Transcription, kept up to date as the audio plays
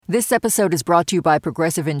This episode is brought to you by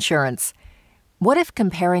Progressive Insurance. What if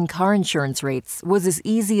comparing car insurance rates was as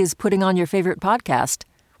easy as putting on your favorite podcast?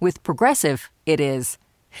 With Progressive, it is.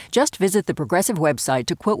 Just visit the Progressive website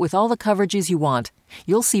to quote with all the coverages you want.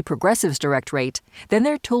 You'll see Progressive's direct rate. Then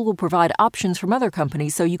their tool will provide options from other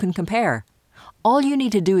companies so you can compare. All you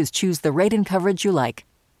need to do is choose the rate and coverage you like.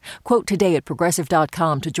 Quote today at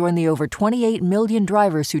Progressive.com to join the over 28 million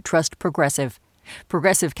drivers who trust Progressive.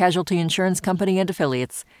 Progressive Casualty Insurance Company and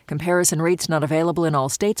Affiliates. Comparison rates not available in all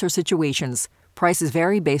states or situations. Prices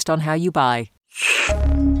vary based on how you buy.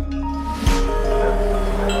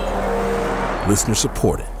 Listener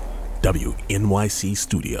supported. WNYC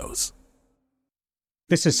Studios.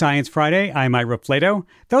 This is Science Friday. I'm Ira Flato.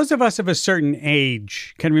 Those of us of a certain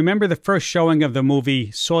age can remember the first showing of the movie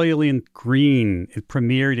Soylent Green. It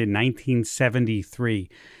premiered in 1973.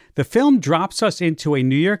 The film drops us into a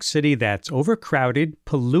New York City that's overcrowded,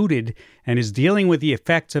 polluted, and is dealing with the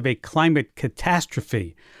effects of a climate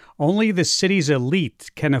catastrophe. Only the city's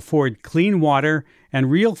elite can afford clean water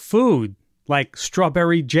and real food, like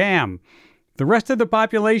strawberry jam. The rest of the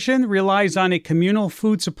population relies on a communal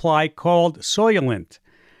food supply called Soylent.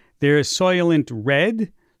 There is Soylent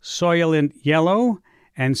Red, Soylent Yellow,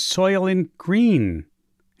 and Soylent Green.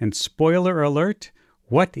 And spoiler alert,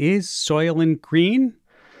 what is Soylent Green?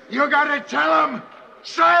 You gotta tell them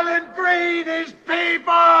Soylent Green is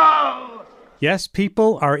people! Yes,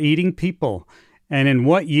 people are eating people. And in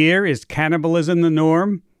what year is cannibalism the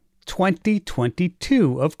norm?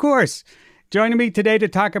 2022, of course. Joining me today to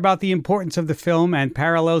talk about the importance of the film and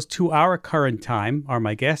parallels to our current time are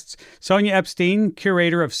my guests, Sonia Epstein,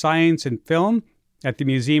 Curator of Science and Film at the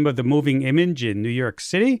Museum of the Moving Image in New York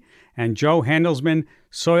City, and Joe Handelsman,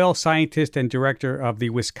 Soil Scientist and Director of the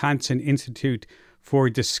Wisconsin Institute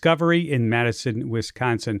for Discovery in Madison,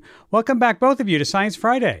 Wisconsin. Welcome back, both of you, to Science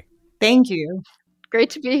Friday. Thank you.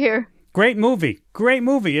 Great to be here. Great movie,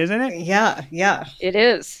 isn't it? Yeah. It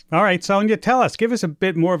is. All right, Sonia, tell us, give us a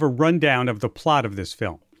bit more of a rundown of the plot of this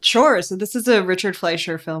film. Sure. So this is a Richard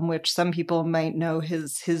Fleischer film, which some people might know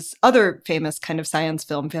his other famous kind of science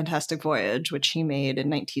film, Fantastic Voyage, which he made in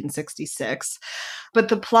 1966. But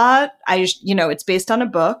the plot, it's based on a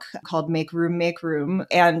book called Make Room, Make Room.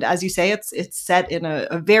 And as you say, it's set in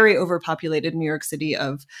a very overpopulated New York City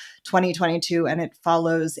of 2022, and it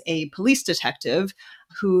follows a police detective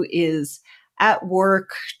who is at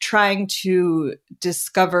work trying to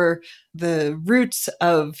discover the roots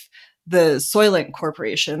of the Soylent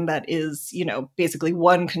Corporation that is, basically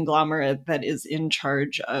one conglomerate that is in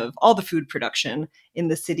charge of all the food production in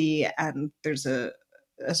the city. And there's a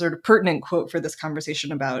sort of pertinent quote for this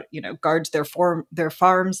conversation about, guards their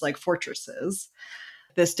farms like fortresses.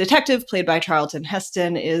 This detective, played by Charlton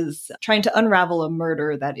Heston, is trying to unravel a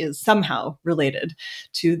murder that is somehow related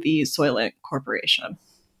to the Soylent Corporation.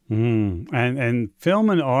 And film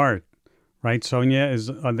and art, right, Sonia,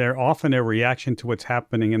 they're often a reaction to what's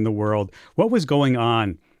happening in the world. What was going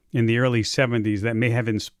on in the early 70s that may have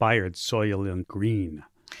inspired Soylent Green?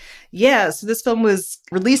 Yeah, so this film was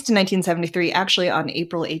released in 1973, actually on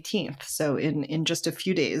April 18th, so in just a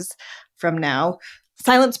few days from now.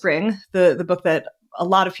 Silent Spring, the book that a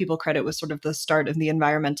lot of people credit was sort of the start of the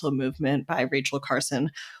environmental movement by Rachel Carson,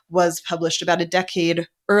 was published about a decade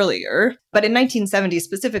earlier. But in 1970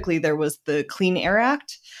 specifically, there was the Clean Air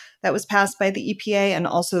Act that was passed by the EPA, and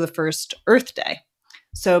also the first Earth Day.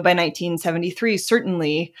 So by 1973,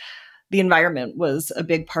 certainly the environment was a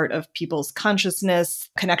big part of people's consciousness,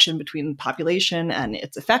 connection between population and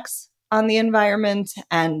its effects on the environment.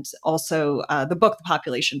 And also the book, The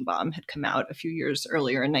Population Bomb, had come out a few years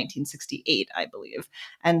earlier in 1968, I believe.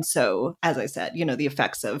 And so, as I said, the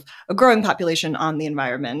effects of a growing population on the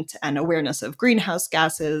environment and awareness of greenhouse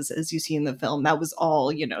gases, as you see in the film, that was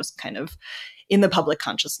all, kind of in the public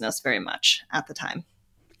consciousness very much at the time.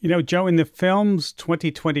 Joe, in the film's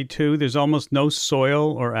 2022, there's almost no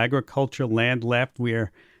soil or agricultural land left. We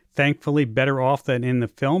are thankfully better off than in the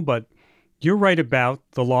film, but you're right about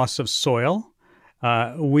the loss of soil.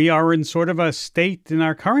 We are in sort of a state in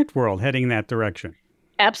our current world heading in that direction.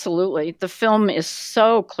 Absolutely. The film is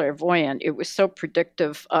so clairvoyant. It was so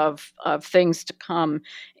predictive of things to come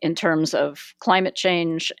in terms of climate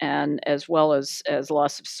change and as well as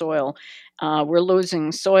loss of soil. We're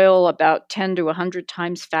losing soil about 10 to 100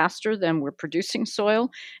 times faster than we're producing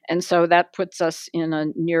soil. And so that puts us in a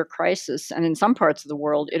near crisis. And in some parts of the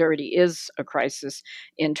world, it already is a crisis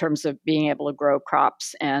in terms of being able to grow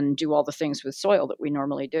crops and do all the things with soil that we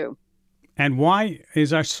normally do. And why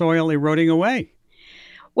is our soil eroding away?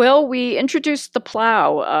 Well, we introduced the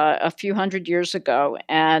plow a few hundred years ago,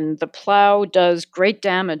 and the plow does great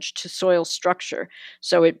damage to soil structure.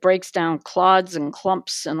 So it breaks down clods and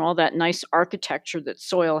clumps and all that nice architecture that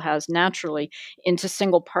soil has naturally into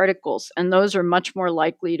single particles. And those are much more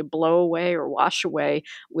likely to blow away or wash away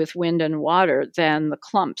with wind and water than the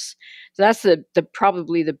clumps. So that's the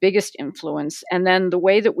probably the biggest influence. And then the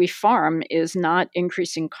way that we farm is not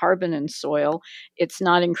increasing carbon in soil. It's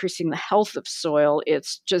not increasing the health of soil.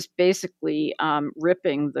 It's just basically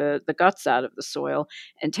ripping the guts out of the soil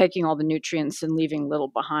and taking all the nutrients and leaving little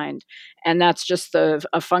behind. And that's just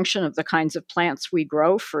a function of the kinds of plants we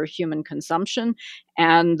grow for human consumption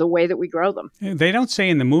and the way that we grow them. They don't say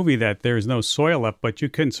in the movie that there's no soil left, but you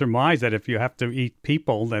can surmise that if you have to eat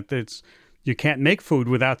people, that you can't make food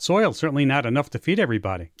without soil, certainly not enough to feed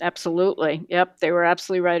everybody. Absolutely. Yep, they were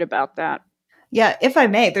absolutely right about that. Yeah, if I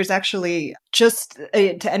may, there's actually just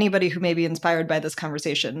to anybody who may be inspired by this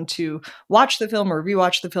conversation to watch the film or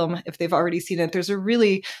rewatch the film if they've already seen it. There's a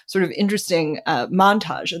really sort of interesting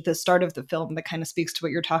montage at the start of the film that kind of speaks to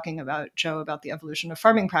what you're talking about, Joe, about the evolution of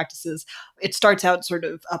farming practices. It starts out sort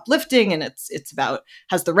of uplifting, and it's about,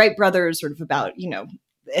 has the Wright brothers, sort of about,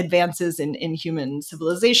 advances in human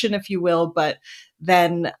civilization, if you will, but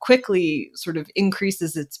then quickly sort of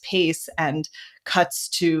increases its pace and cuts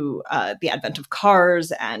to the advent of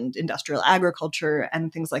cars and industrial agriculture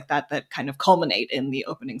and things like that kind of culminate in the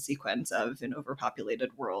opening sequence of an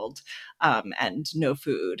overpopulated world and no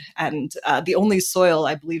food. And the only soil,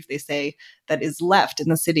 I believe they say, that is left in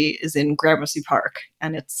the city is in Gramercy Park.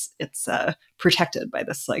 And it's protected by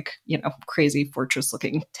this crazy fortress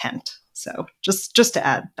looking tent. So just to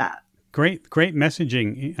add that. Great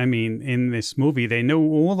messaging. I mean, in this movie, they knew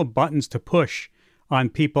all the buttons to push on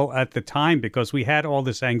people at the time because we had all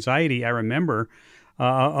this anxiety, I remember,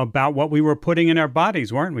 about what we were putting in our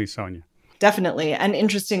bodies, weren't we, Sonia? Definitely. And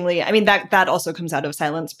interestingly, I mean, that also comes out of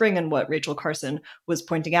Silent Spring and what Rachel Carson was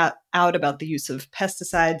pointing out about the use of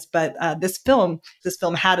pesticides. But this film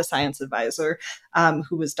had a science advisor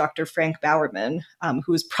who was Dr. Frank Bowerman,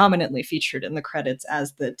 who was prominently featured in the credits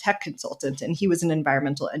as the tech consultant. And he was an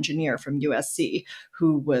environmental engineer from USC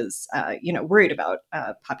who was, worried about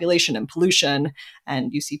population and pollution.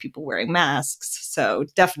 And you see people wearing masks. So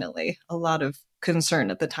definitely a lot of concern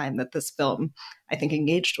at the time that this film, I think,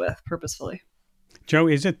 engaged with purposefully. Joe,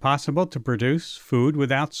 is it possible to produce food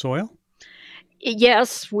without soil?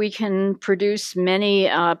 Yes, we can produce many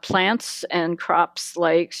plants and crops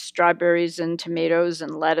like strawberries and tomatoes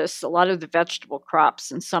and lettuce, a lot of the vegetable crops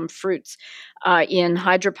and some fruits in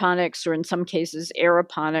hydroponics or in some cases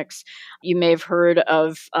aeroponics. You may have heard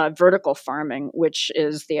of vertical farming, which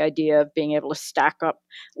is the idea of being able to stack up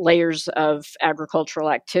layers of agricultural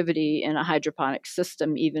activity in a hydroponic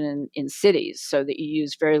system, even in cities, so that you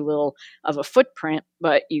use very little of a footprint,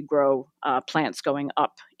 but you grow plants going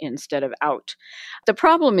up instead of out. The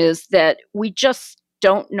problem is that we just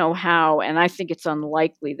don't know how, and I think it's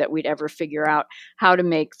unlikely that we'd ever figure out how to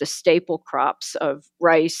make the staple crops of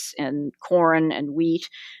rice and corn and wheat,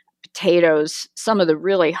 potatoes, some of the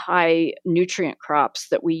really high nutrient crops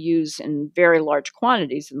that we use in very large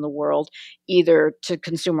quantities in the world, either to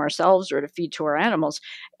consume ourselves or to feed to our animals,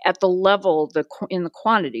 at the level, in the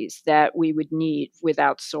quantities that we would need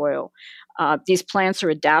without soil. These plants are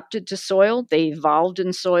adapted to soil. They evolved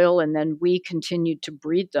in soil, and then we continued to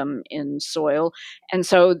breed them in soil. And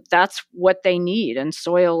so that's what they need. And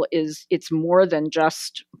soil it's more than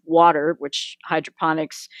just water, which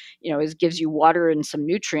hydroponics, gives you water and some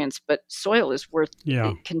nutrients, but soil is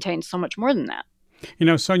it contains so much more than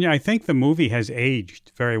that. Sonia, I think the movie has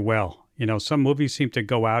aged very well. Some movies seem to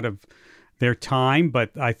go out of their time,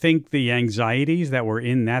 but I think the anxieties that were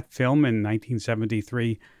in that film in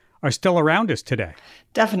 1973 are still around us today.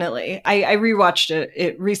 Definitely. I rewatched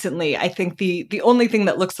it recently. I think the only thing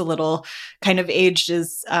that looks a little kind of aged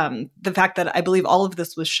is the fact that I believe all of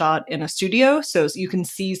this was shot in a studio. So you can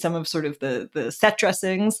see some of sort of the set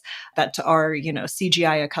dressings that to our,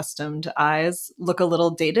 CGI accustomed eyes look a little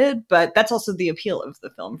dated, but that's also the appeal of the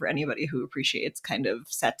film for anybody who appreciates kind of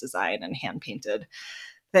set design and hand painted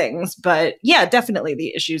things. But yeah, definitely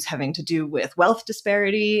the issues having to do with wealth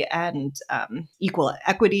disparity and equal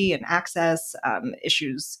equity and access,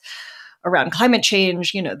 issues around climate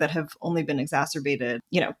change, that have only been exacerbated,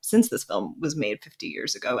 since this film was made 50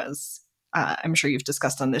 years ago, as I'm sure you've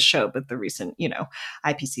discussed on this show, but the recent,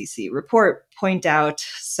 IPCC report point out.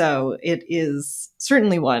 So it is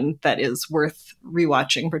certainly one that is worth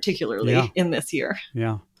rewatching, particularly in this year.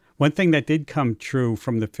 Yeah. One thing that did come true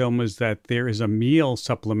from the film is that there is a meal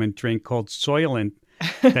supplement drink called Soylent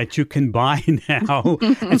that you can buy now.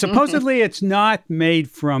 And supposedly it's not made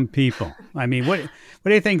from people. I mean, what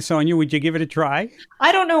do you think, Sonia? Would you give it a try?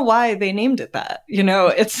 I don't know why they named it that.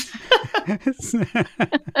 It's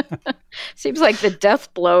seems like the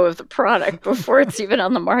death blow of the product before it's even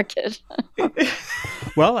on the market.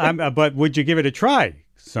 Well, but would you give it a try,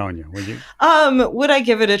 Sonia? Would you? Would I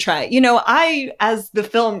give it a try? As the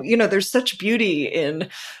film, there's such beauty in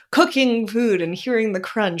cooking food and hearing the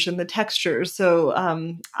crunch and the texture. So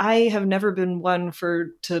I have never been one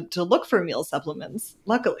to look for meal supplements,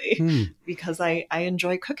 luckily, because I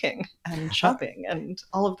enjoy cooking and shopping and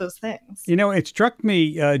all of those things. It struck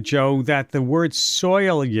me, Joe, that the word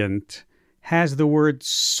soylent has the word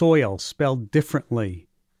soil spelled differently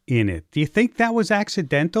in it. Do you think that was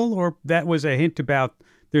accidental, or that was a hint about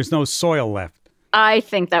there's no soil left? I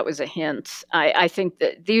think that was a hint. I think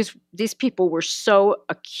that these people were so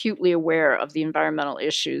acutely aware of the environmental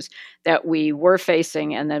issues that we were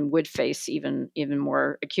facing and then would face even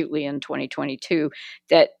more acutely in 2022,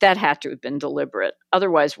 that had to have been deliberate.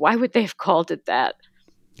 Otherwise, why would they have called it that?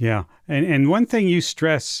 Yeah. And one thing you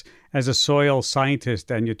stress as a soil scientist,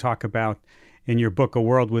 and you talk about in your book, A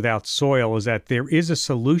World Without Soil, is that there is a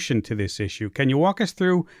solution to this issue. Can you walk us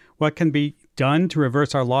through what can be done to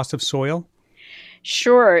reverse our loss of soil?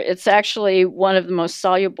 Sure. It's actually one of the most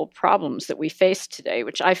soluble problems that we face today,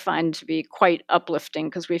 which I find to be quite uplifting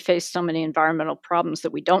because we face so many environmental problems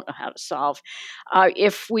that we don't know how to solve.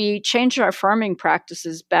 If we change our farming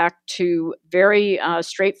practices back to very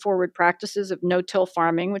straightforward practices of no-till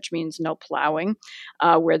farming, which means no plowing,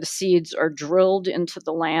 where the seeds are drilled into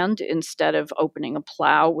the land instead of opening a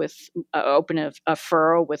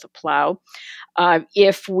furrow with a plow.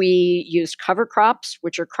 If we use cover crops,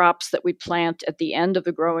 which are crops that we plant at the end of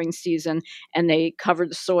the growing season, and they cover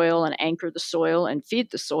the soil and anchor the soil and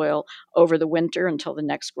feed the soil over the winter until the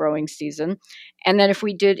next growing season. And then if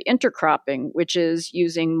we did intercropping, which is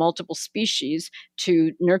using multiple species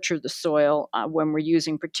to nurture the soil when we're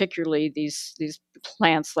using particularly these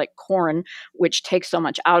plants like corn, which take so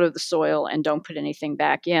much out of the soil and don't put anything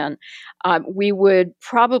back in, we would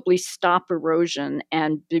probably stop erosion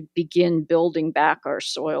and begin building back our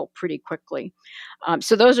soil pretty quickly.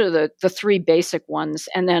 So those are the three basic ones.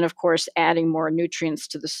 And then, of course, adding more nutrients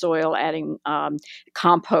to the soil, adding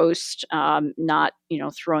compost, not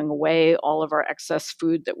throwing away all of our excess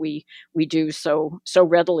food that we do so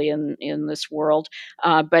readily in this world,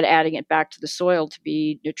 but adding it back to the soil to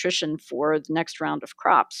be nutrition for the next round of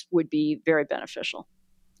crops would be very beneficial.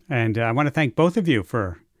 And I want to thank both of you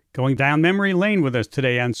for going down memory lane with us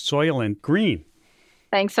today on Soylent Green.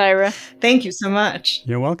 Thanks, Ira. Thank you so much.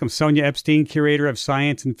 You're welcome. Sonia Epstein, Curator of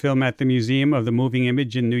Science and Film at the Museum of the Moving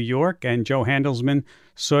Image in New York, and Joe Handelsman,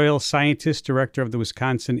 Soil Scientist, Director of the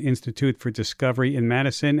Wisconsin Institute for Discovery in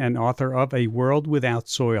Madison, and author of A World Without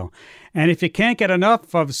Soil. And if you can't get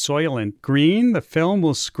enough of Soylent Green, the film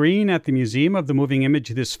will screen at the Museum of the Moving Image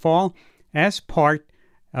this fall as part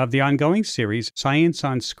of the ongoing series, Science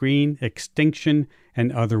on Screen, Extinction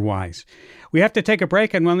and Otherwise. We have to take a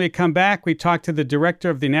break, and when we come back, we talk to the director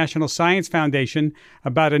of the National Science Foundation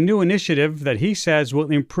about a new initiative that he says will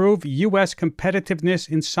improve U.S. competitiveness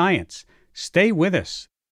in science. Stay with us.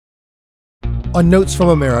 On Notes from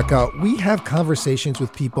America, we have conversations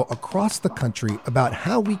with people across the country about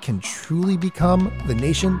how we can truly become the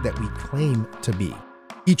nation that we claim to be.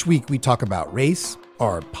 Each week, we talk about race,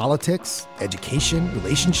 our politics, education,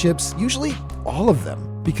 relationships, usually all of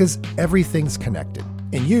them, because everything's connected.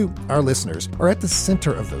 And you, our listeners, are at the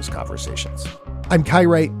center of those conversations. I'm Kai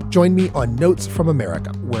Wright. Join me on Notes from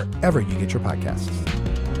America, wherever you get your podcasts.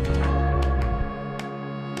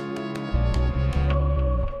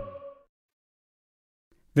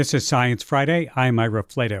 This is Science Friday. I'm Ira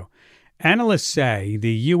Flato. Analysts say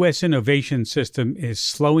the U.S. innovation system is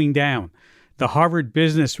slowing down. The Harvard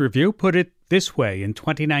Business Review put it this way in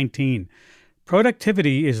 2019.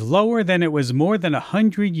 Productivity is lower than it was more than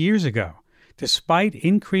 100 years ago, despite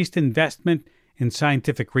increased investment in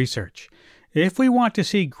scientific research. If we want to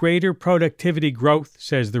see greater productivity growth,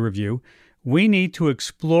 says the review, we need to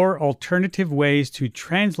explore alternative ways to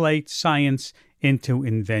translate science into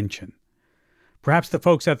invention. Perhaps the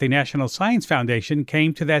folks at the National Science Foundation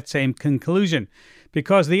came to that same conclusion,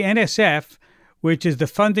 because the NSF, which is the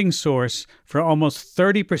funding source for almost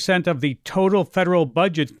 30% of the total federal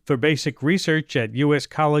budget for basic research at U.S.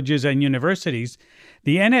 colleges and universities,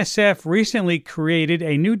 the NSF recently created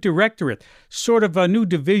a new directorate, sort of a new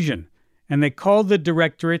division, and they called the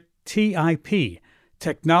directorate TIP,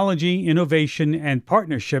 Technology, Innovation, and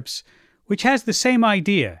Partnerships, which has the same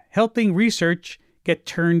idea, helping research get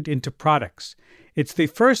turned into products. It's the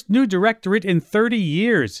first new directorate in 30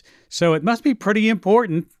 years, so it must be pretty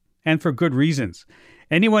important, and for good reasons.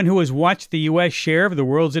 Anyone who has watched the U.S. share of the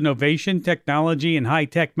world's innovation, technology, and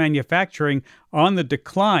high-tech manufacturing on the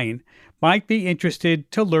decline might be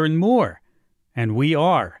interested to learn more. And we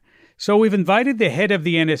are. So we've invited the head of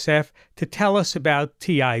the NSF to tell us about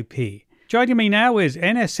TIP. Joining me now is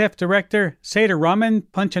NSF Director Sethuraman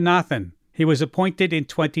Punchanathan. He was appointed in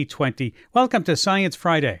 2020. Welcome to Science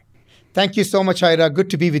Friday. Thank you so much, Ira. Good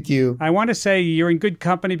to be with you. I want to say you're in good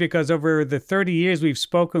company because over the 30 years we've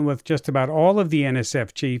spoken with just about all of the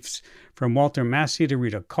NSF chiefs, from Walter Massey to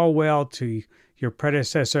Rita Colwell to your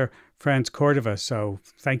predecessor, Franz Cordova. So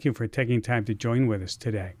thank you for taking time to join with us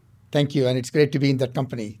today. Thank you, and it's great to be in that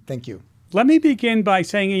company. Thank you. Let me begin by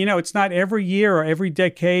saying, it's not every year or every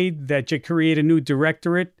decade that you create a new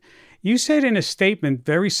directorate. You said in a statement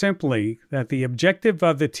very simply that the objective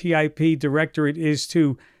of the TIP directorate is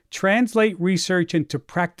to translate research into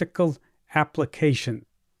practical application.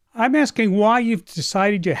 I'm asking why you've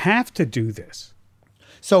decided you have to do this.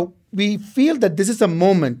 So we feel that this is a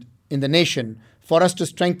moment in the nation for us to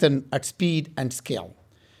strengthen at speed and scale.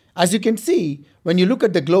 As you can see, when you look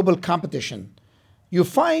at the global competition, you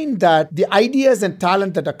find that the ideas and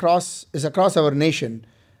talent that is across our nation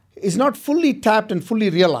is not fully tapped and fully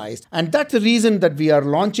realized. And that's the reason that we are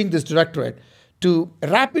launching this directorate, to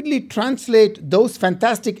rapidly translate those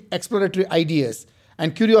fantastic exploratory ideas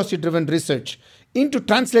and curiosity-driven research into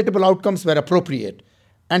translatable outcomes where appropriate,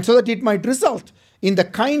 and so that it might result in the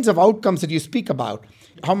kinds of outcomes that you speak about.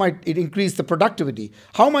 How might it increase the productivity?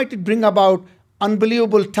 How might it bring about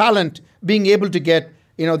unbelievable talent being able to get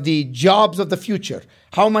the jobs of the future?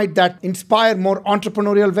 How might that inspire more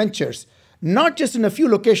entrepreneurial ventures, not just in a few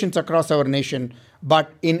locations across our nation,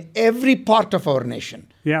 but in every part of our nation?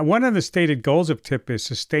 Yeah, one of the stated goals of TIP is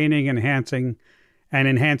sustaining, enhancing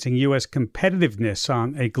U.S. competitiveness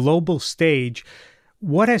on a global stage.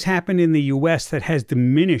 What has happened in the U.S. that has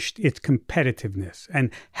diminished its competitiveness,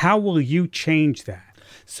 and how will you change that?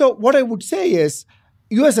 So what I would say is,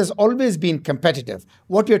 U.S. has always been competitive.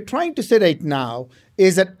 What we're trying to say right now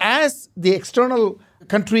is that as the external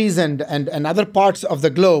countries and other parts of the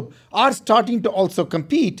globe are starting to also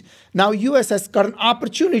compete, now U.S. has got an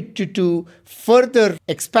opportunity to further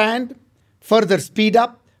expand, further speed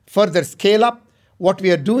up, further scale up what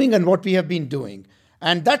we are doing and what we have been doing.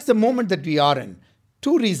 And that's the moment that we are in.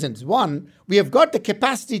 Two reasons. One, we have got the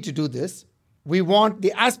capacity to do this. We want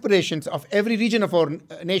the aspirations of every region of our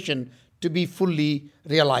nation to be fully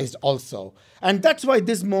realized also. And that's why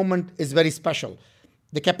this moment is very special.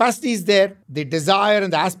 The capacity is there, the desire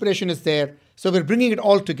and the aspiration is there. So we're bringing it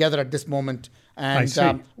all together at this moment,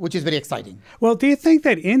 and which is very exciting. Well, do you think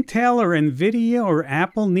that Intel or NVIDIA or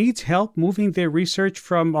Apple needs help moving their research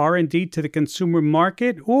from R&D to the consumer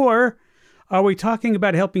market? Or are we talking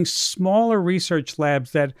about helping smaller research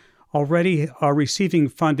labs that already are receiving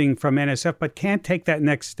funding from NSF but can't take that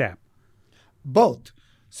next step? Both.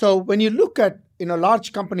 So when you look at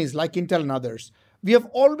large companies like Intel and others, we have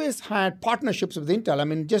always had partnerships with Intel. I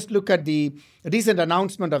mean, just look at the recent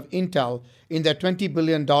announcement of Intel in their $20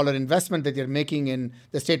 billion investment that they're making in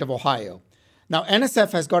the state of Ohio. Now,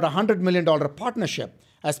 NSF has got a $100 million partnership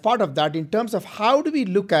as part of that in terms of how do we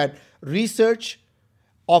look at research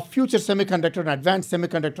of future semiconductor and advanced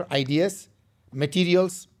semiconductor ideas,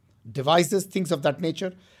 materials, devices, things of that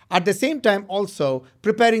nature. At the same time, also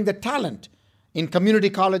preparing the talent in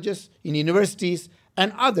community colleges, in universities,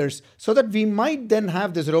 and others, so that we might then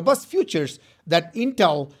have these robust futures that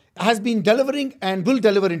Intel has been delivering and will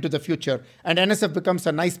deliver into the future, and NSF becomes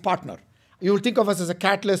a nice partner. You will think of us as a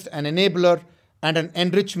catalyst, an enabler, and an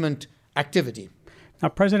enrichment activity. Now,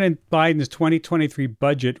 President Biden's 2023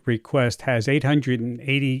 budget request has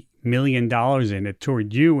 $880 million in it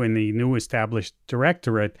toward you and the new established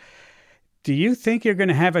directorate. Do you think you're going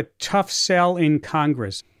to have a tough sell in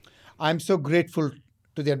Congress? I'm so grateful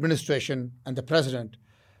to the administration and the president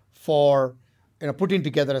for putting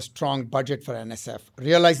together a strong budget for NSF,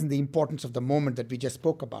 realizing the importance of the moment that we just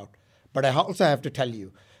spoke about. But I also have to tell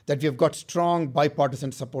you that we have got strong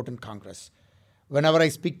bipartisan support in Congress. Whenever I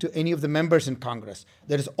speak to any of the members in Congress,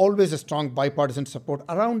 there is always a strong bipartisan support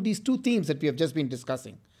around these two themes that we have just been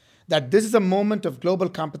discussing. That this is a moment of global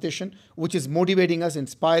competition, which is motivating us,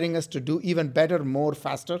 inspiring us to do even better, more,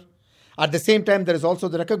 faster. At the same time, there is also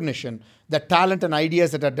the recognition that talent and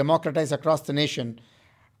ideas that are democratized across the nation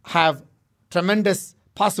have tremendous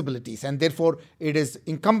possibilities, and therefore it is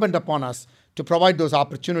incumbent upon us to provide those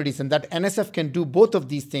opportunities, and that NSF can do both of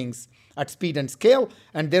these things at speed and scale,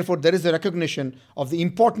 and therefore there is a recognition of the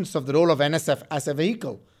importance of the role of NSF as a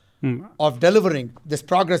vehicle of delivering this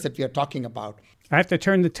progress that we are talking about. I have to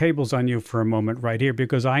turn the tables on you for a moment right here,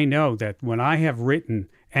 because I know that when I have written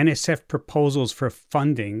NSF proposals for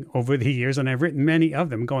funding over the years, and I've written many of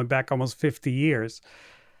them going back almost 50 years,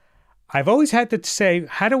 I've always had to say,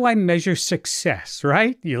 how do I measure success,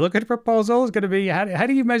 right? You look at a proposal, it's going to be, how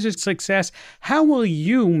do you measure success? How will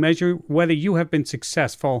you measure whether you have been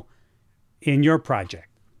successful in your project?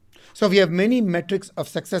 So we have many metrics of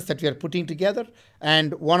success that we are putting together.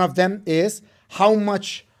 And one of them is how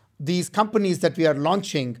much these companies that we are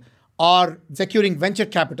launching are securing venture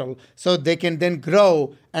capital so they can then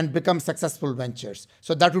grow and become successful ventures.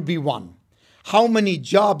 So that would be one. How many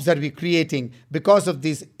jobs are we creating because of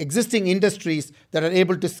these existing industries that are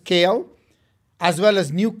able to scale, as well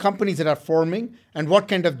as new companies that are forming, and what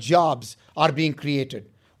kind of jobs are being created?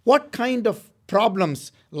 What kind of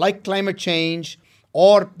problems like climate change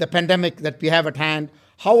or the pandemic that we have at hand,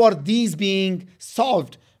 how are these being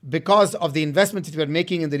solved because of the investments that we are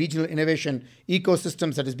making in the regional innovation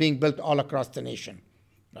ecosystems that is being built all across the nation?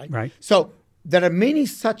 Right. So there are many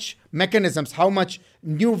such mechanisms. How much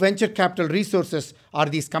new venture capital resources are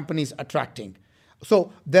these companies attracting?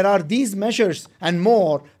 So there are these measures and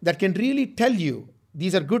more that can really tell you,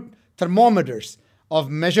 these are good thermometers of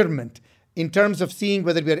measurement in terms of seeing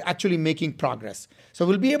whether we are actually making progress. So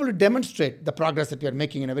we'll be able to demonstrate the progress that we are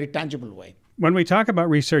making in a very tangible way. When we talk about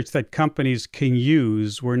research that companies can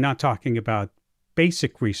use, we're not talking about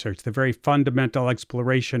basic research, the very fundamental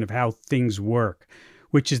exploration of how things work,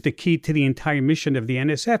 which is the key to the entire mission of the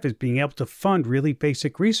NSF, is being able to fund really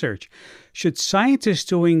basic research. Should scientists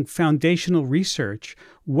doing foundational research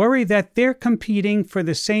worry that they're competing for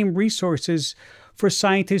the same resources for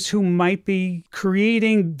scientists who might be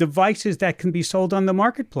creating devices that can be sold on the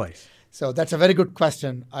marketplace? So that's a very good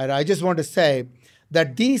question. I just want to say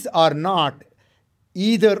that these are not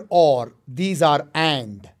either or, these are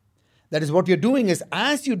and. That is, what you're doing is,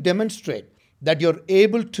 as you demonstrate that you're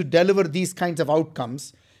able to deliver these kinds of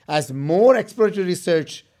outcomes, as more exploratory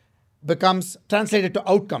research becomes translated to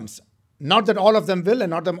outcomes. Not that all of them will,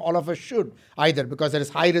 and not that all of us should either, because there is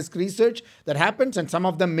high-risk research that happens, and some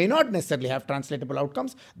of them may not necessarily have translatable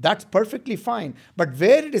outcomes. That's perfectly fine. But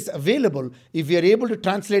where it is available, if we are able to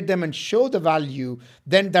translate them and show the value,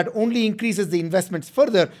 then that only increases the investments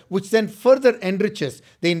further, which then further enriches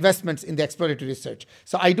the investments in the exploratory research.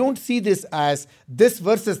 So I don't see this as this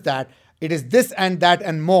versus that. It is this and that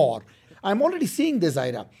and more. I'm already seeing this,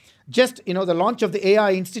 Ira. Just, the launch of the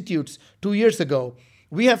AI institutes 2 years ago,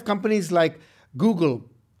 we have companies like Google,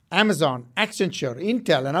 Amazon, Accenture,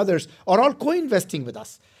 Intel, and others are all co-investing with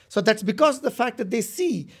us. So that's because of the fact that they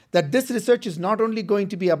see that this research is not only going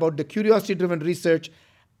to be about the curiosity-driven research,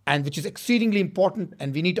 and which is exceedingly important,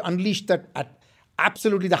 and we need to unleash that at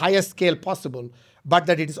absolutely the highest scale possible, but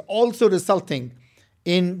that it is also resulting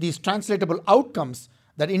in these translatable outcomes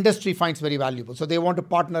that industry finds very valuable. So they want to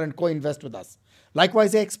partner and co-invest with us.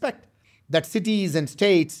 Likewise, they expect that cities and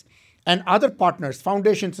states and other partners,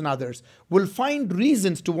 foundations and others, will find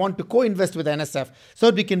reasons to want to co-invest with NSF so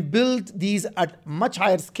that we can build these at much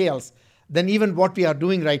higher scales than even what we are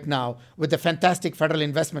doing right now with the fantastic federal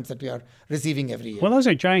investments that we are receiving every year. Well, those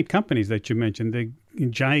are giant companies that you mentioned, the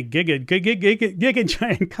giant giga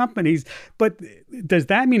giant companies. But does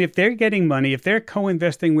that mean if they're getting money, if they're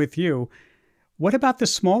co-investing with you, what about the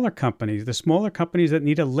smaller companies that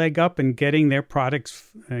need a leg up in getting their products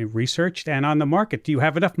researched and on the market? Do you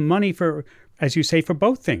have enough money for, as you say, for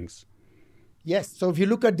both things? Yes. So if you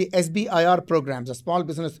look at the SBIR programs, the Small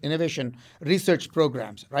Business Innovation Research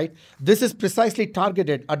Programs, right? This is precisely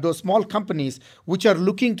targeted at those small companies which are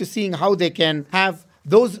looking to seeing how they can have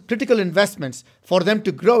those critical investments for them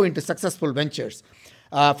to grow into successful ventures.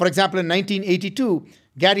 For example, in 1982,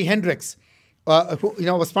 Gary Hendricks, who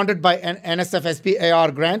was funded by an NSF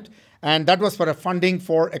SBIR grant, and that was for a funding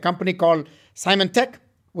for a company called Symantec,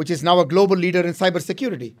 which is now a global leader in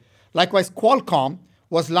cybersecurity. Likewise, Qualcomm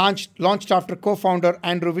was launched after co-founder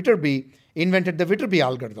Andrew Viterbi invented the Viterbi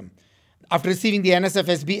algorithm. After receiving the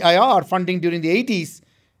NSF SBIR funding during the 80s,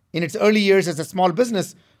 in its early years as a small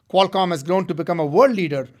business, Qualcomm has grown to become a world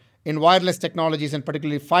leader in wireless technologies, and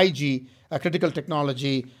particularly 5G, a critical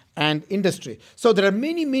technology, and industry. So there are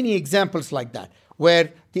many, many examples like that,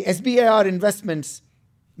 where the SBIR investments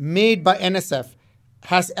made by NSF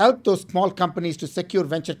has helped those small companies to secure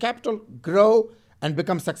venture capital, grow, and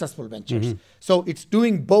become successful ventures. Mm-hmm. So it's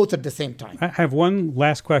doing both at the same time. I have one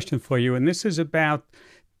last question for you, and this is about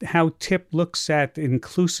how TIP looks at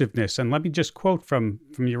inclusiveness. And let me just quote from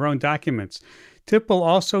your own documents. TIP will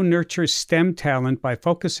also nurture STEM talent by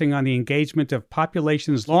focusing on the engagement of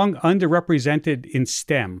populations long underrepresented in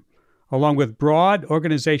STEM, along with broad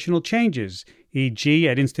organizational changes, e.g.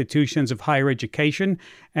 at institutions of higher education,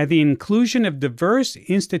 and the inclusion of diverse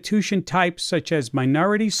institution types such as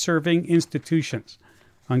minority-serving institutions,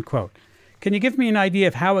 unquote. Can you give me an idea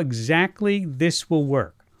of how exactly this will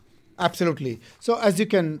work? Absolutely. So as you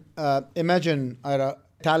can imagine, Ira,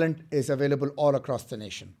 talent is available all across the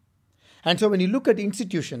nation. And so when you look at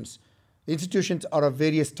institutions are of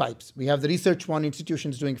various types. We have the Research One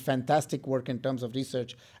institutions doing fantastic work in terms of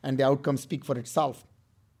research, and the outcomes speak for itself.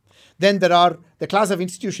 Then there are the class of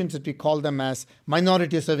institutions that we call them as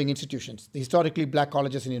minority-serving institutions, the historically black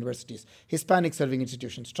colleges and universities, Hispanic-serving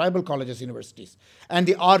institutions, tribal colleges and universities, and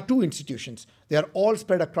the R2 institutions. They are all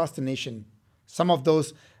spread across the nation. Some of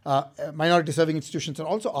those minority-serving institutions are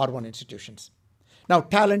also R1 institutions. Now,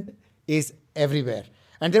 talent is everywhere.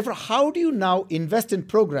 And therefore, how do you now invest in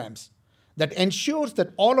programs that ensures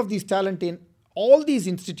that all of these talent in all these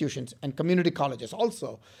institutions and community colleges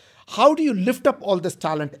also, how do you lift up all this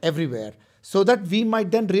talent everywhere so that we might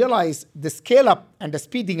then realize the scale up and the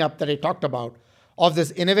speeding up that I talked about of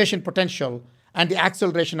this innovation potential and the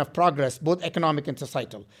acceleration of progress, both economic and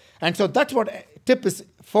societal. And so that's what TIP is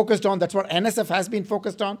focused on. That's what NSF has been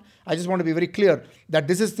focused on. I just want to be very clear that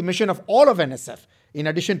this is the mission of all of NSF in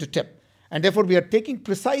addition to TIP. And therefore, we are taking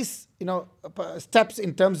precise steps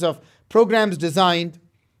in terms of programs designed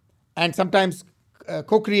and sometimes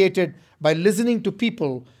co-created by listening to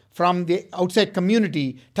people from the outside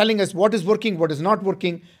community, telling us what is working, what is not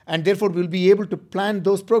working, and therefore we'll be able to plan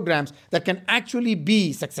those programs that can actually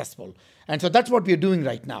be successful. And so that's what we're doing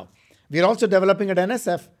right now. We're also developing at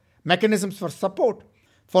NSF mechanisms for support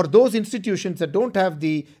for those institutions that don't have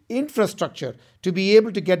the infrastructure to be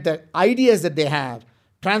able to get the ideas that they have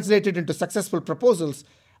translated into successful proposals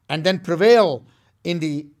and then prevail in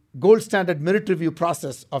the gold standard merit review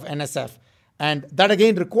process of NSF. And that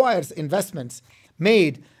again requires investments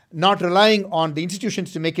made, not relying on the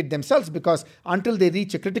institutions to make it themselves, because until they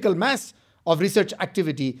reach a critical mass of research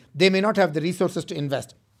activity, they may not have the resources to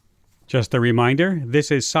invest. Just a reminder,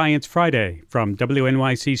 this is Science Friday from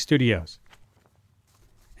WNYC Studios.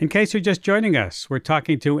 In case you're just joining us, we're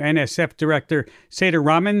talking to NSF Director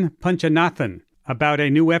Sethuraman Punchanathan about a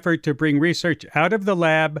new effort to bring research out of the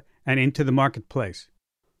lab and into the marketplace.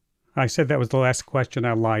 I said that was the last question.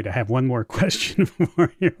 I lied. I have one more question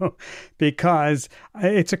for you because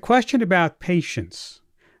it's a question about patience.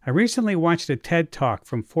 I recently watched a TED Talk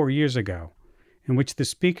from 4 years ago in which the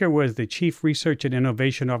speaker was the Chief Research and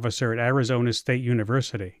Innovation Officer at Arizona State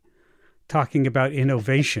University, talking about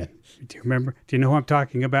innovation. Do you remember? Do you know who I'm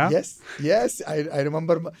talking about? Yes. I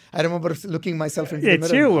remember looking myself into the mirror.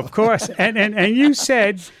 It's you, of course. And you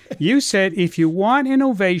said if you want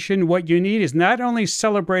innovation, what you need is not only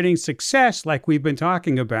celebrating success, like we've been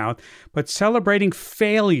talking about, but celebrating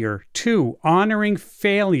failure too, honoring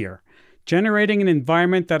failure, generating an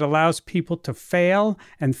environment that allows people to fail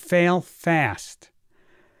and fail fast.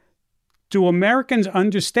 Do Americans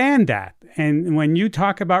understand that? And when you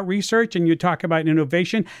talk about research and you talk about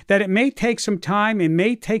innovation, that it may take some time, it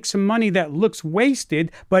may take some money that looks wasted,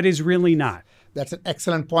 but is really not. That's an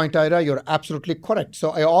excellent point, Ira. You're absolutely correct.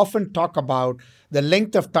 So I often talk about the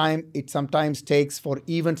length of time it sometimes takes for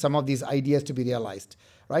even some of these ideas to be realized,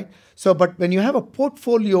 right? So, but when you have a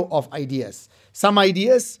portfolio of ideas, some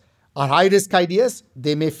ideas are high-risk ideas,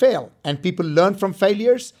 they may fail, and people learn from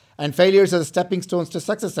failures. And failures are the stepping stones to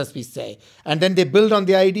success, as we say. And then they build on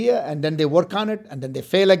the idea, and then they work on it, and then they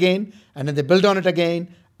fail again, and then they build on it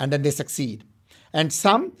again, and then they succeed. And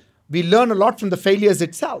some, we learn a lot from the failures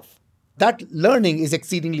itself. That learning is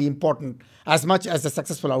exceedingly important as much as the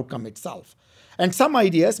successful outcome itself. And some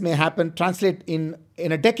ideas may translate in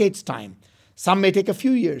a decade's time. Some may take a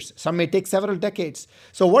few years. Some may take several decades.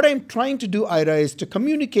 So what I'm trying to do, Ira, is to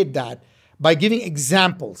communicate that by giving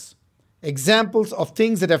examples of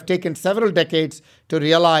things that have taken several decades to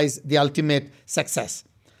realize the ultimate success.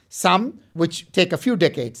 Some which take a few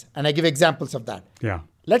decades, and I give examples of that. Yeah.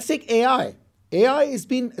 Let's take AI. AI has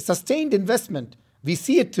been a sustained investment. We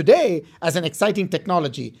see it today as an exciting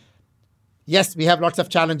technology. Yes, we have lots of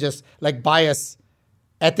challenges like bias,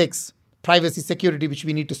 ethics, privacy, security, which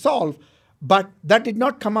we need to solve, but that did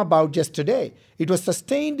not come about just today. It was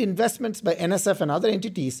sustained investments by NSF and other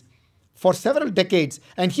entities for several decades,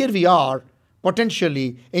 and here we are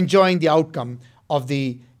potentially enjoying the outcome of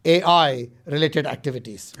the AI-related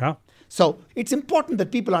activities. Yeah. So it's important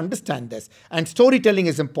that people understand this, and storytelling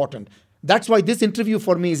is important. That's why this interview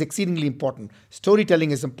for me is exceedingly important.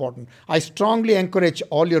 Storytelling is important. I strongly encourage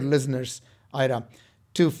all your listeners, Ira,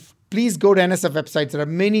 to please go to NSF websites. There are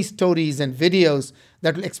many stories and videos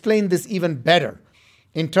that will explain this even better,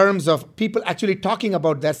 in terms of people actually talking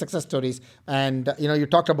about their success stories. And, you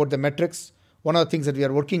talked about the metrics. one of the things that we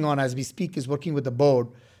are working on as we speak is working with the board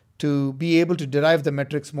to be able to derive the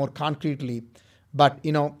metrics more concretely. But,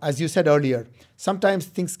 as you said earlier, sometimes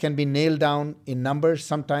things can be nailed down in numbers.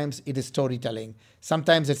 Sometimes it is storytelling.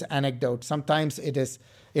 Sometimes it's anecdote. Sometimes it is,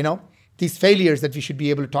 these failures that we should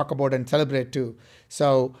be able to talk about and celebrate too.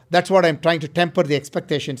 So that's what I'm trying to temper the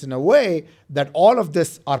expectations in a way that all of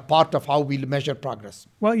this are part of how we measure progress.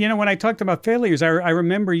 Well, when I talked about failures, I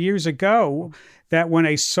remember years ago that when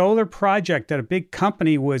a solar project at a big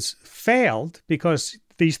company was failed, because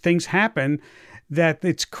these things happen, that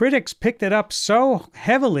its critics picked it up so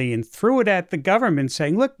heavily and threw it at the government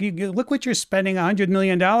saying, look what you're spending $100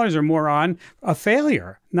 million or more on, a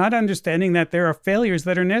failure, not understanding that there are failures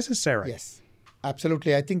that are necessary. Yes,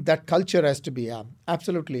 absolutely. I think that culture has to be,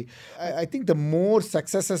 absolutely. I think the more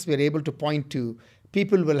successes we're able to point to,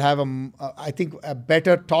 people will have, a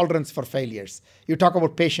better tolerance for failures. You talk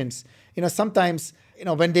about patience. Sometimes,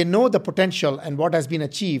 when they know the potential and what has been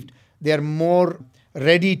achieved, they're more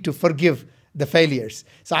ready to forgive the failures.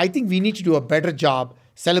 So I think we need to do a better job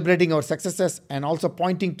celebrating our successes and also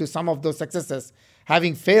pointing to some of those successes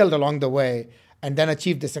having failed along the way and then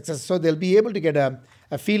achieve the success. So they'll be able to get a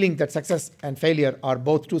feeling that success and failure are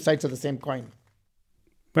both two sides of the same coin.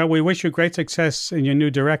 Well, we wish you great success in your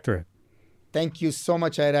new directorate. Thank you so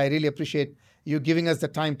much, Ira. I really appreciate you giving us the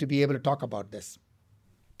time to be able to talk about this.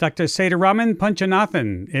 Dr. Sethuraman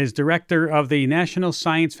Punchanathan is director of the National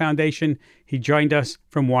Science Foundation. He joined us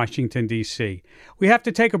from Washington, D.C. We have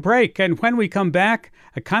to take a break, and when we come back,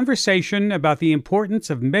 a conversation about the importance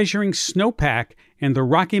of measuring snowpack in the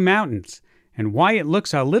Rocky Mountains and why it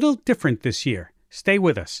looks a little different this year. Stay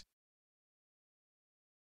with us.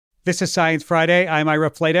 This is Science Friday. I'm Ira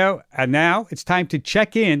Flato, and now it's time to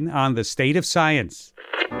check in on the state of science.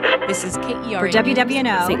 This is KERA for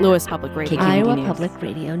WWNO, St. Louis Public Radio, Iowa Public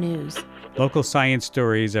Radio News. Local science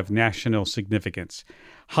stories of national significance.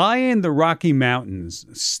 High in the Rocky Mountains,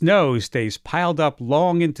 snow stays piled up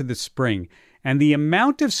long into the spring, and the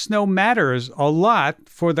amount of snow matters a lot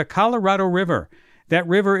for the Colorado River. That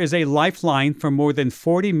river is a lifeline for more than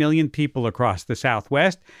 40 million people across the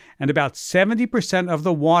Southwest, and about 70% of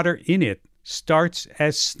the water in it starts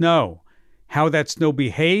as snow. How that snow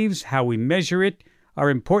behaves, how we measure it, are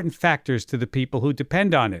important factors to the people who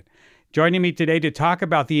depend on it. Joining me today to talk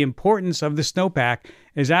about the importance of the snowpack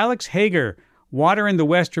is Alex Hager, Water in the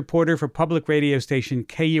West reporter for public radio station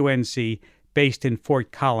KUNC, based in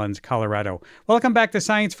Fort Collins, Colorado. Welcome back to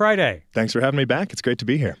Science Friday. Thanks for having me back. It's great to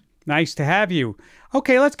be here. Nice to have you.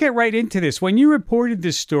 Okay, let's get right into this. When you reported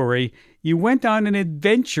this story, you went on an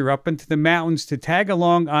adventure up into the mountains to tag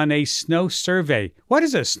along on a snow survey. What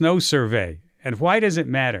is a snow survey? And why does it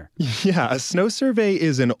matter? Yeah, a snow survey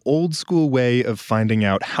is an old school way of finding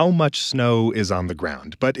out how much snow is on the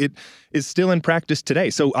ground, but it is still in practice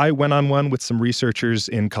today. So I went on one with some researchers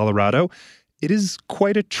in Colorado. It is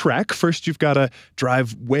quite a trek. First, you've got to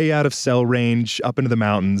drive way out of cell range up into the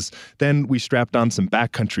mountains. Then we strapped on some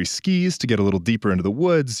backcountry skis to get a little deeper into the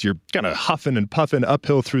woods. You're kind of huffing and puffing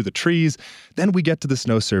uphill through the trees. Then we get to the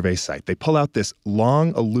snow survey site. They pull out this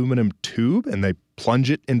long aluminum tube and they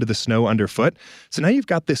plunge it into the snow underfoot. So now you've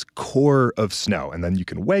got this core of snow, and then you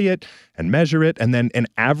can weigh it and measure it, and then an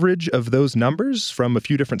average of those numbers from a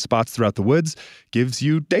few different spots throughout the woods gives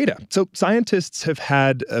you data. So scientists have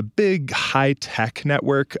had a big high-tech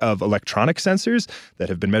network of electronic sensors that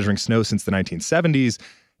have been measuring snow since the 1970s,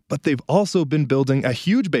 but they've also been building a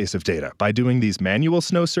huge base of data by doing these manual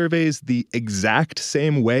snow surveys the exact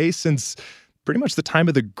same way since pretty much the time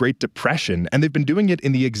of the Great Depression, and they've been doing it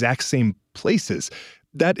in the exact same places.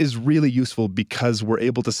 That is really useful because we're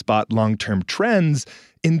able to spot long-term trends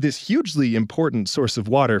in this hugely important source of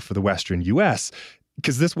water for the western U.S.,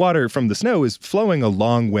 because this water from the snow is flowing a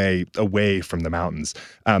long way away from the mountains.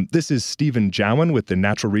 This is Stephen Jowan with the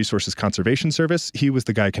Natural Resources Conservation Service. He was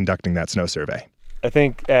the guy conducting that snow survey. I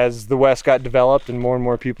think as the West got developed and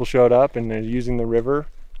more people showed up and they're using the river,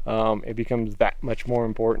 it becomes that much more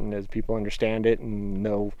important as people understand it and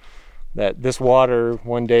know that this water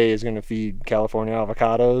one day is going to feed California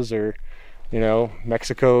avocados or,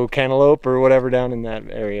 Mexico cantaloupe or whatever down in that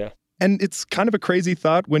area. And it's kind of a crazy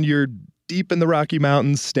thought when you're deep in the Rocky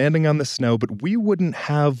Mountains, standing on the snow, but we wouldn't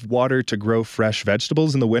have water to grow fresh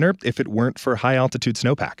vegetables in the winter if it weren't for high-altitude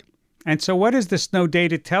snowpack. And so what is the snow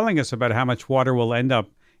data telling us about how much water will end up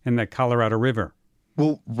in the Colorado River?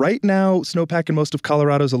 Well, right now, snowpack in most of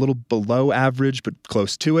Colorado is a little below average, but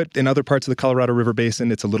close to it. In other parts of the Colorado River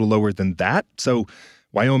Basin, it's a little lower than that. So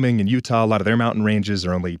Wyoming and Utah, a lot of their mountain ranges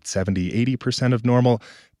are only 70, 80% of normal.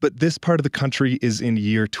 But this part of the country is in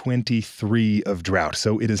year 23 of drought.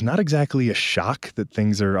 So it is not exactly a shock that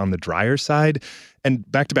things are on the drier side.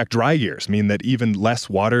 And back-to-back dry years mean that even less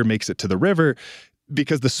water makes it to the river.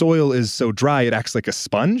 Because the soil is so dry, it acts like a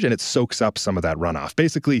sponge and it soaks up some of that runoff.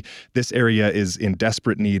 Basically, this area is in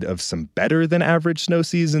desperate need of some better than average snow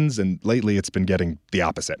seasons, and lately it's been getting the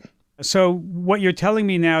opposite. So what you're telling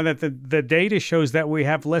me now that the data shows that we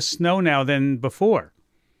have less snow now than before?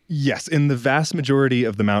 Yes, in the vast majority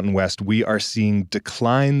of the Mountain West, we are seeing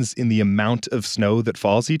declines in the amount of snow that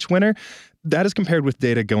falls each winter. That is compared with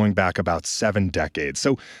data going back about 7 decades.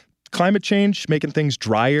 So climate change making things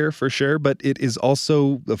drier for sure, but it is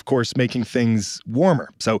also, of course, making things warmer.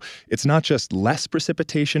 So it's not just less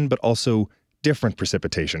precipitation, but also different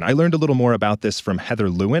precipitation. I learned a little more about this from Heather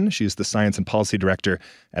Lewin. She's the Science and Policy Director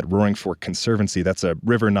at Roaring Fork Conservancy. That's a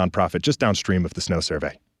river nonprofit just downstream of the Snow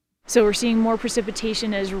Survey. So we're seeing more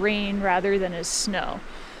precipitation as rain rather than as snow.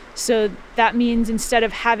 So that means instead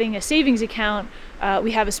of having a savings account,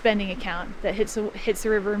 we have a spending account that hits the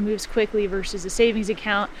river and moves quickly versus a savings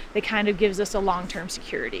account that kind of gives us a long-term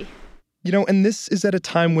security. You know, and this is at a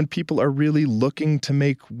time when people are really looking to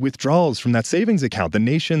make withdrawals from that savings account. The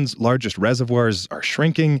nation's largest reservoirs are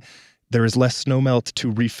shrinking. There is less snowmelt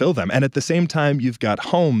to refill them. And at the same time, you've got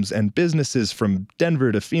homes and businesses from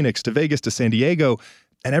Denver to Phoenix to Vegas to San Diego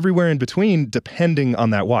and everywhere in between depending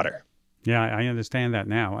on that water. Yeah, I understand that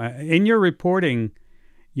now. In your reporting,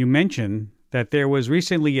 you mentioned that there was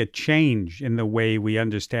recently a change in the way we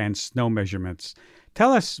understand snow measurements.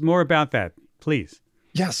 Tell us more about that, please.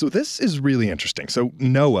 Yeah, so this is really interesting. So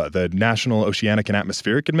NOAA, the National Oceanic and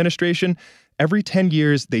Atmospheric Administration, every 10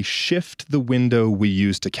 years, they shift the window we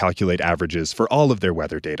use to calculate averages for all of their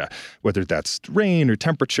weather data, whether that's rain or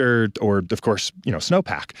temperature or, of course,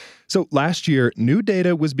 snowpack. So last year, new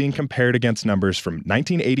data was being compared against numbers from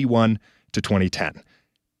 1981 to 2010.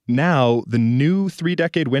 Now, the new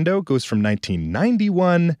 3-decade window goes from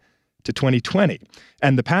 1991 to 2020.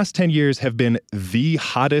 And the past 10 years have been the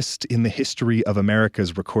hottest in the history of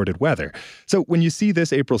America's recorded weather. So when you see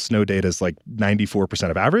this April snow data is like 94%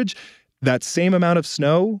 of average, that same amount of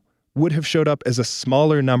snow would have showed up as a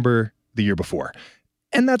smaller number the year before.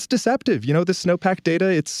 And that's deceptive. The snowpack data,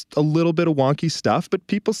 it's a little bit of wonky stuff, but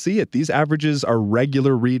people see it. These averages are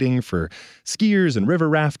regular reading for skiers and river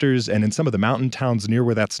rafters, and in some of the mountain towns near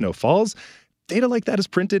where that snow falls, data like that is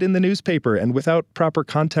printed in the newspaper, and without proper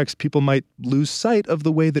context, people might lose sight of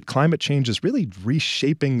the way that climate change is really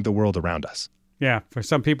reshaping the world around us. Yeah, for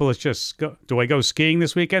some people, it's just, do I go skiing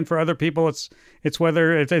this weekend? For other people, it's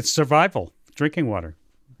whether it's survival, drinking water.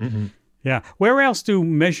 Mm-hmm. Yeah. Where else do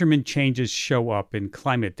measurement changes show up in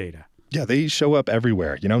climate data? Yeah, they show up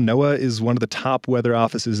everywhere. NOAA is one of the top weather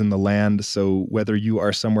offices in the land. So whether you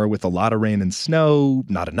are somewhere with a lot of rain and snow,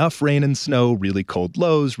 not enough rain and snow, really cold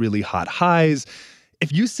lows, really hot highs,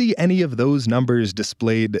 if you see any of those numbers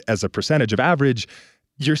displayed as a percentage of average,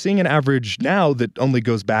 you're seeing an average now that only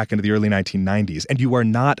goes back into the early 1990s, and you are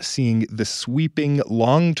not seeing the sweeping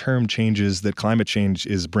long-term changes that climate change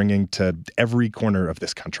is bringing to every corner of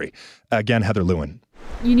this country. Again, Heather Lewin.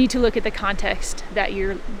 You need to look at the context that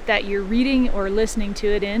you're reading or listening to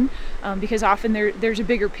it in, because often there's a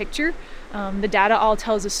bigger picture. The data all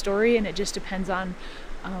tells a story, and it just depends on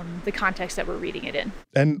the context that we're reading it in.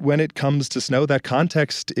 And when it comes to snow, that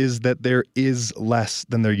context is that there is less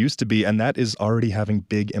than there used to be, and that is already having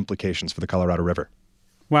big implications for the Colorado River.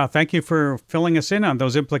 Wow, thank you for filling us in on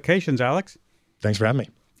those implications, Alex. Thanks for having me.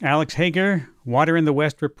 Alex Hager, Water in the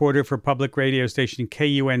West reporter for public radio station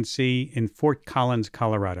KUNC in Fort Collins,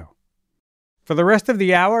 Colorado. For the rest of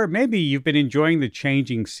the hour, maybe you've been enjoying the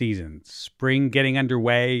changing seasons, spring getting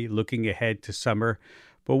underway, looking ahead to summer.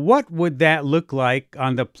 But what would that look like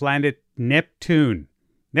on the planet Neptune?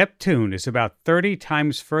 Neptune is about 30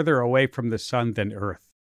 times further away from the sun than Earth.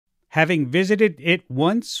 Having visited it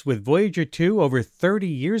once with Voyager 2 over 30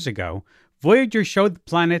 years ago, Voyager showed the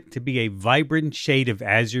planet to be a vibrant shade of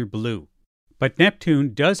azure blue. But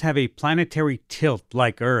Neptune does have a planetary tilt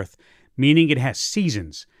like Earth, meaning it has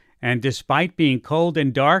seasons, and despite being cold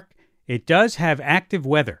and dark, it does have active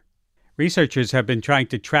weather. Researchers have been trying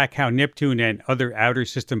to track how Neptune and other outer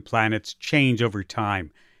system planets change over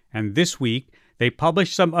time, and this week they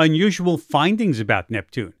published some unusual findings about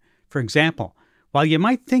Neptune. For example, while you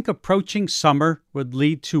might think approaching summer would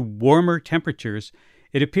lead to warmer temperatures,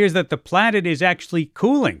 it appears that the planet is actually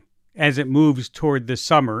cooling as it moves toward the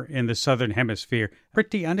summer in the southern hemisphere.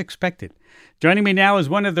 Pretty unexpected. Joining me now is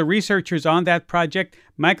one of the researchers on that project.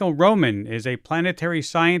 Michael Roman is a planetary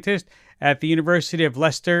scientist at the University of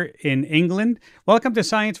Leicester in England. Welcome to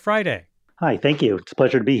Science Friday. Hi, thank you. It's a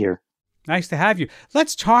pleasure to be here. Nice to have you.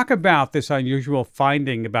 Let's talk about this unusual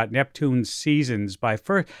finding about Neptune's seasons by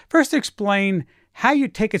first explain how you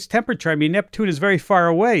take its temperature. I mean, Neptune is very far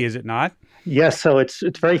away, is it not? Yes, so it's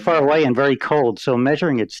very far away and very cold, so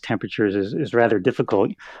measuring its temperatures is rather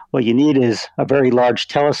difficult. What you need is a very large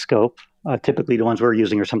telescope. Typically the ones we're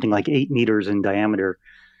using are something like 8 meters in diameter,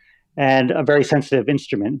 and a very sensitive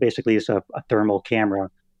instrument. Basically, it's a thermal camera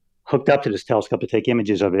hooked up to this telescope to take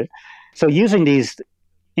images of it. So using these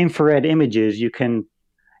infrared images, you can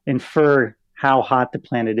infer how hot the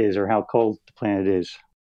planet is or how cold the planet is.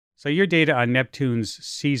 So your data on Neptune's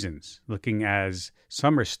seasons, looking as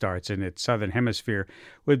summer starts in its southern hemisphere,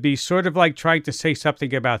 would be sort of like trying to say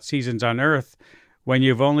something about seasons on Earth when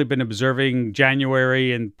you've only been observing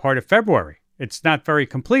January and part of February. It's not very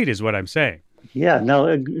complete, is what I'm saying. Yeah, no,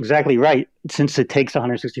 exactly right. Since it takes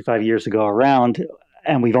 165 years to go around,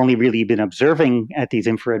 and we've only really been observing at these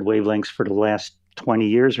infrared wavelengths for the last 20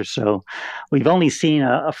 years or so, we've only seen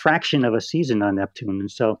a fraction of a season on Neptune. And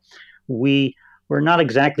so we're not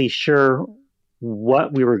exactly sure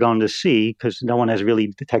what we were going to see because no one has really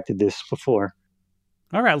detected this before.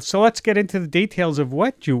 All right, so let's get into the details of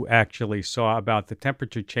what you actually saw about the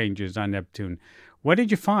temperature changes on Neptune. What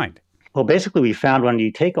did you find? Well, basically, we found when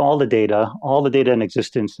you take all the data in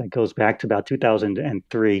existence that goes back to about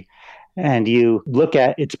 2003, and you look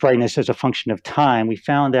at its brightness as a function of time, we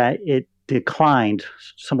found that it declined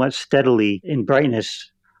somewhat steadily in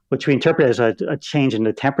brightness, which we interpret as a change in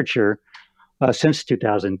the temperature since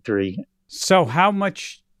 2003. So how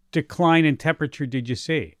much decline in temperature did you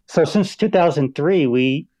see? So since 2003,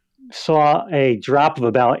 we saw a drop of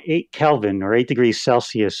about 8 Kelvin or 8 degrees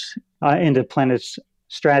Celsius in the planet's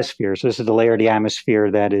stratosphere. So this is the layer of the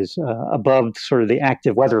atmosphere that is above sort of the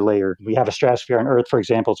active weather layer. We have a stratosphere on Earth, for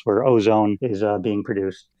example, it's where ozone is being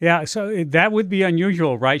produced. Yeah, so that would be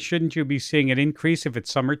unusual, right? Shouldn't you be seeing an increase if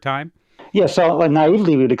it's summertime? Yeah, so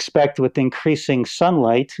naively, we would expect with increasing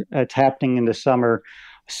sunlight, it's happening in the summer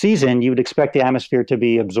season, you would expect the atmosphere to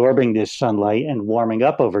be absorbing this sunlight and warming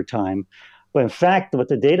up over time. But in fact, what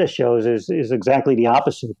the data shows is exactly the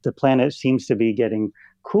opposite. The planet seems to be getting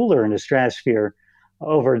cooler in the stratosphere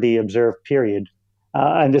over the observed period.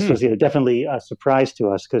 And this was definitely a surprise to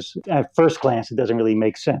us because at first glance, it doesn't really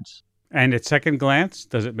make sense. And at second glance,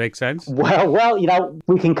 does it make sense? Well,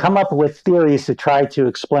 we can come up with theories to try to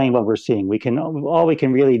explain what we're seeing. All we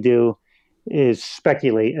can really do is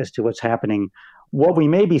speculate as to what's happening. What we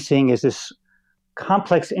may be seeing is this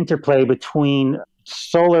complex interplay between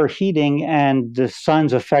solar heating and the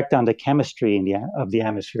sun's effect on the chemistry of the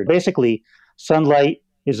atmosphere. Basically, sunlight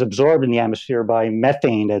is absorbed in the atmosphere by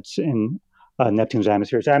methane that's in Neptune's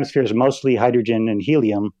atmosphere. Its atmosphere is mostly hydrogen and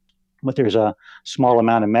helium, but there's a small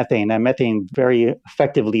amount of methane. That methane very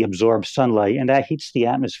effectively absorbs sunlight, and that heats the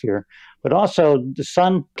atmosphere. But also, the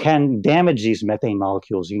sun can damage these methane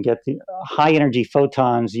molecules. You can get the high-energy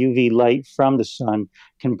photons, UV light from the sun,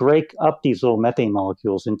 can break up these little methane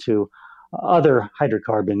molecules into other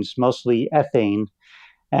hydrocarbons, mostly ethane.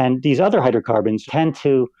 And these other hydrocarbons tend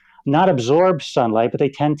to not absorb sunlight, but they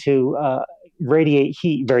tend to radiate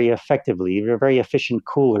heat very effectively. They're very efficient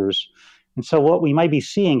coolers. And so what we might be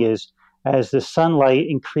seeing is, as the sunlight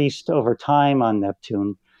increased over time on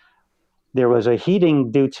Neptune, there was a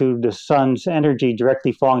heating due to the sun's energy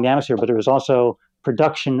directly falling in the atmosphere, but there was also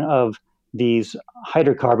production of these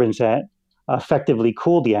hydrocarbons that effectively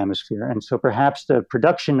cooled the atmosphere. And so perhaps the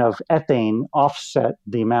production of ethane offset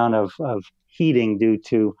the amount of heating due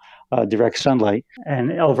to direct sunlight.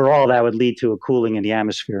 And overall, that would lead to a cooling in the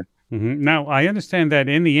atmosphere. Mm-hmm. Now, I understand that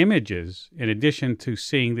in the images, in addition to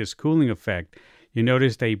seeing this cooling effect, you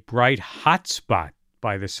noticed a bright hot spot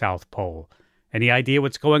by the South Pole. Any idea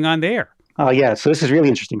what's going on there? Oh, yeah. So this is really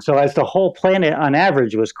interesting. So as the whole planet on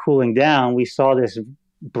average was cooling down, we saw this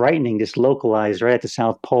brightening, this localized right at the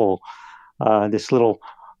South Pole, this little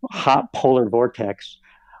hot polar vortex.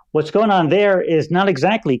 What's going on there is not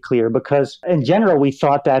exactly clear because in general, we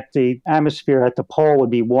thought that the atmosphere at the pole would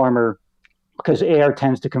be warmer because air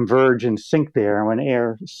tends to converge and sink there. And when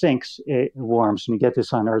air sinks, it warms. And you get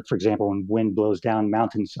this on Earth, for example, when wind blows down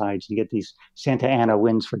mountainsides. You get these Santa Ana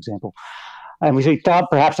winds, for example. And we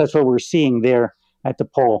thought perhaps that's what we're seeing there at the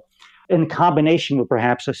pole, in combination with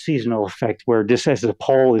perhaps a seasonal effect where just as the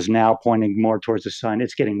pole is now pointing more towards the sun,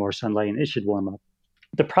 it's getting more sunlight and it should warm up.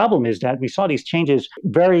 The problem is that we saw these changes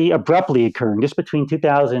very abruptly occurring. Just between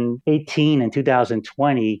 2018 and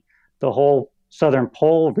 2020, the whole southern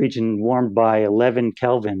pole region warmed by 11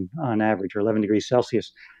 Kelvin on average, or 11 degrees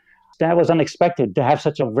Celsius. That was unexpected to have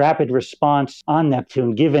such a rapid response on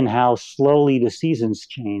Neptune, given how slowly the seasons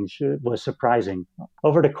change. It was surprising.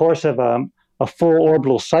 Over the course of a a full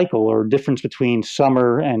orbital cycle or difference between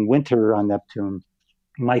summer and winter on Neptune,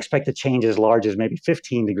 you might expect a change as large as maybe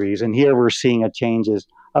 15 degrees. And here we're seeing a change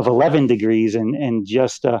of 11 degrees in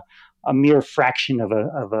just a mere fraction of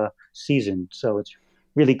a season. So it's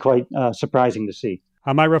really quite surprising to see.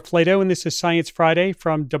 I'm Ira Flato, and this is Science Friday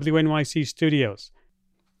from WNYC Studios.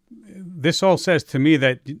 This all says to me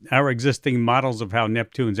that our existing models of how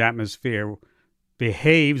Neptune's atmosphere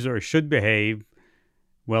behaves or should behave,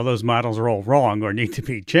 well, those models are all wrong or need to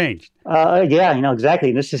be changed. Yeah,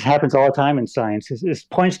 exactly. This happens all the time in science. This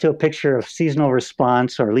points to a picture of seasonal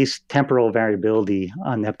response, or at least temporal variability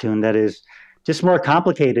on Neptune that is just more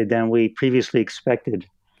complicated than we previously expected.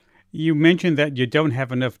 You mentioned that you don't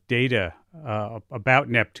have enough data about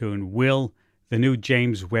Neptune. Will the new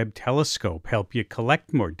James Webb Telescope help you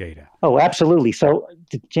collect more data? Oh, absolutely. So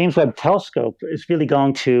the James Webb Telescope is really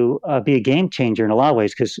going to be a game changer in a lot of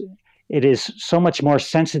ways, because it is so much more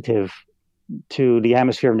sensitive to the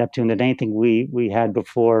atmosphere of Neptune than anything we had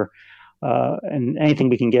before, and anything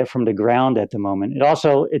we can get from the ground at the moment.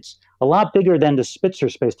 It's a lot bigger than the Spitzer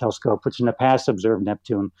Space Telescope, which in the past observed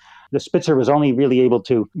Neptune. The Spitzer was only really able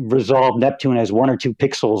to resolve Neptune as 1 or 2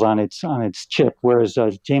 pixels on its chip, whereas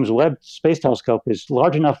James Webb Space Telescope is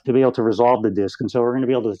large enough to be able to resolve the disk. And so we're going to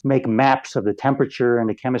be able to make maps of the temperature and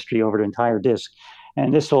the chemistry over the entire disk.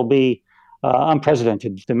 And this will be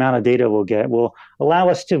unprecedented. The amount of data we'll get will allow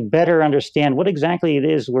us to better understand what exactly it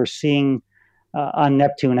is we're seeing on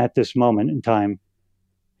Neptune at this moment in time.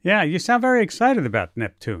 Yeah, you sound very excited about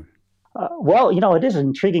Neptune. Well, it is an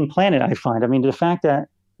intriguing planet, I find. I mean, the fact that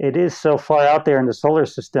it is so far out there in the solar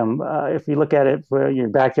system, if you look at it for your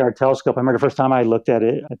backyard telescope, I remember the first time I looked at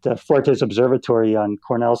it at the Fortes Observatory on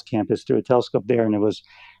Cornell's campus through a telescope there, and it was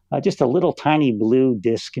just a little tiny blue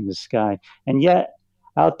disk in the sky. And yet,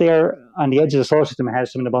 out there on the edge of the solar system, it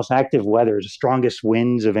has some of the most active weather, the strongest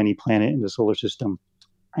winds of any planet in the solar system.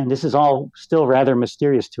 And this is all still rather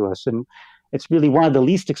mysterious to us. And it's really one of the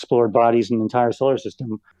least explored bodies in the entire solar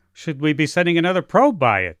system. Should we be sending another probe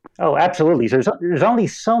by it? Oh, absolutely. There's only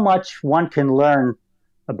so much one can learn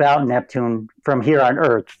about Neptune from here on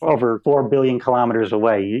Earth, over 4 billion kilometers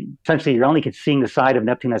away. Essentially, you're only seeing the side of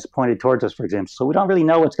Neptune that's pointed towards us, for example. So we don't really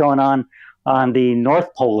know what's going on the North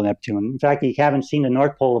Pole of Neptune. In fact, you haven't seen the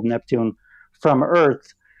North Pole of Neptune from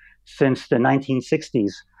Earth since the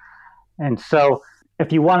 1960s. And so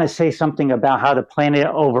if you want to say something about how the planet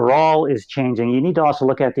overall is changing, you need to also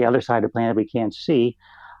look at the other side of the planet we can't see.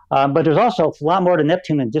 But there's also a lot more to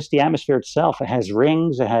Neptune than just the atmosphere itself. It has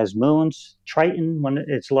rings, it has moons. Triton, one of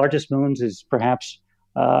its largest moons, is perhaps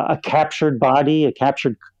a captured body, a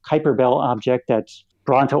captured Kuiper Belt object that's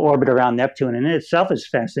brought into orbit around Neptune. And in itself is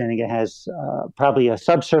fascinating. It has probably a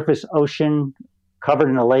subsurface ocean covered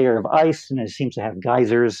in a layer of ice, and it seems to have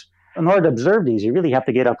geysers. In order to observe these, you really have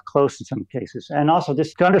to get up close in some cases. And also,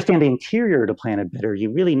 just to understand the interior of the planet better, you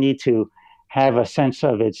really need to have a sense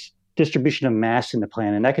of its distribution of mass in the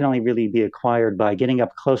planet. And that can only really be acquired by getting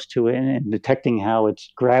up close to it and detecting how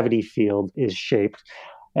its gravity field is shaped.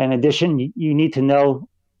 In addition, you need to know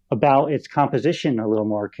about its composition a little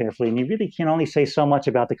more carefully. And you really can only say so much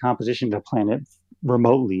about the composition of the planet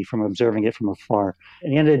remotely from observing it from afar.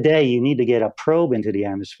 At the end of the day, you need to get a probe into the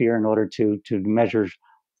atmosphere in order to measure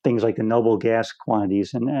things like the noble gas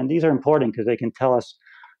quantities. And these are important because they can tell us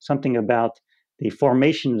something about the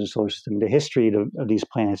formation of the solar system, the history of these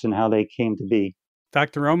planets and how they came to be.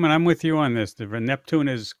 Dr. Roman, I'm with you on this. The Neptune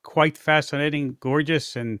is quite fascinating,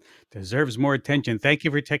 gorgeous, and deserves more attention. Thank you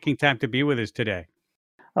for taking time to be with us today.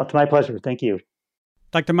 Oh, it's my pleasure. Thank you.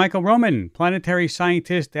 Dr. Michael Roman, planetary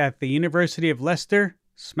scientist at the University of Leicester,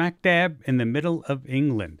 smack dab in the middle of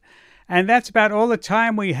England. And that's about all the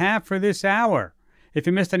time we have for this hour. If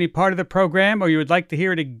you missed any part of the program or you would like to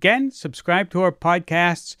hear it again, subscribe to our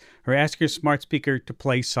podcasts or ask your smart speaker to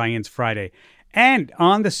play Science Friday. And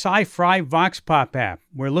on the Sci-Fi Vox Pop app,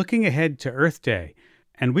 we're looking ahead to Earth Day.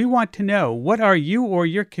 And we want to know, what are you or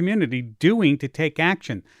your community doing to take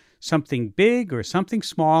action? Something big or something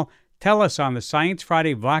small? Tell us on the Science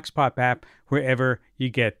Friday Vox Pop app, wherever you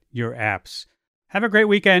get your apps. Have a great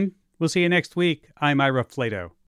weekend. We'll see you next week. I'm Ira Flato.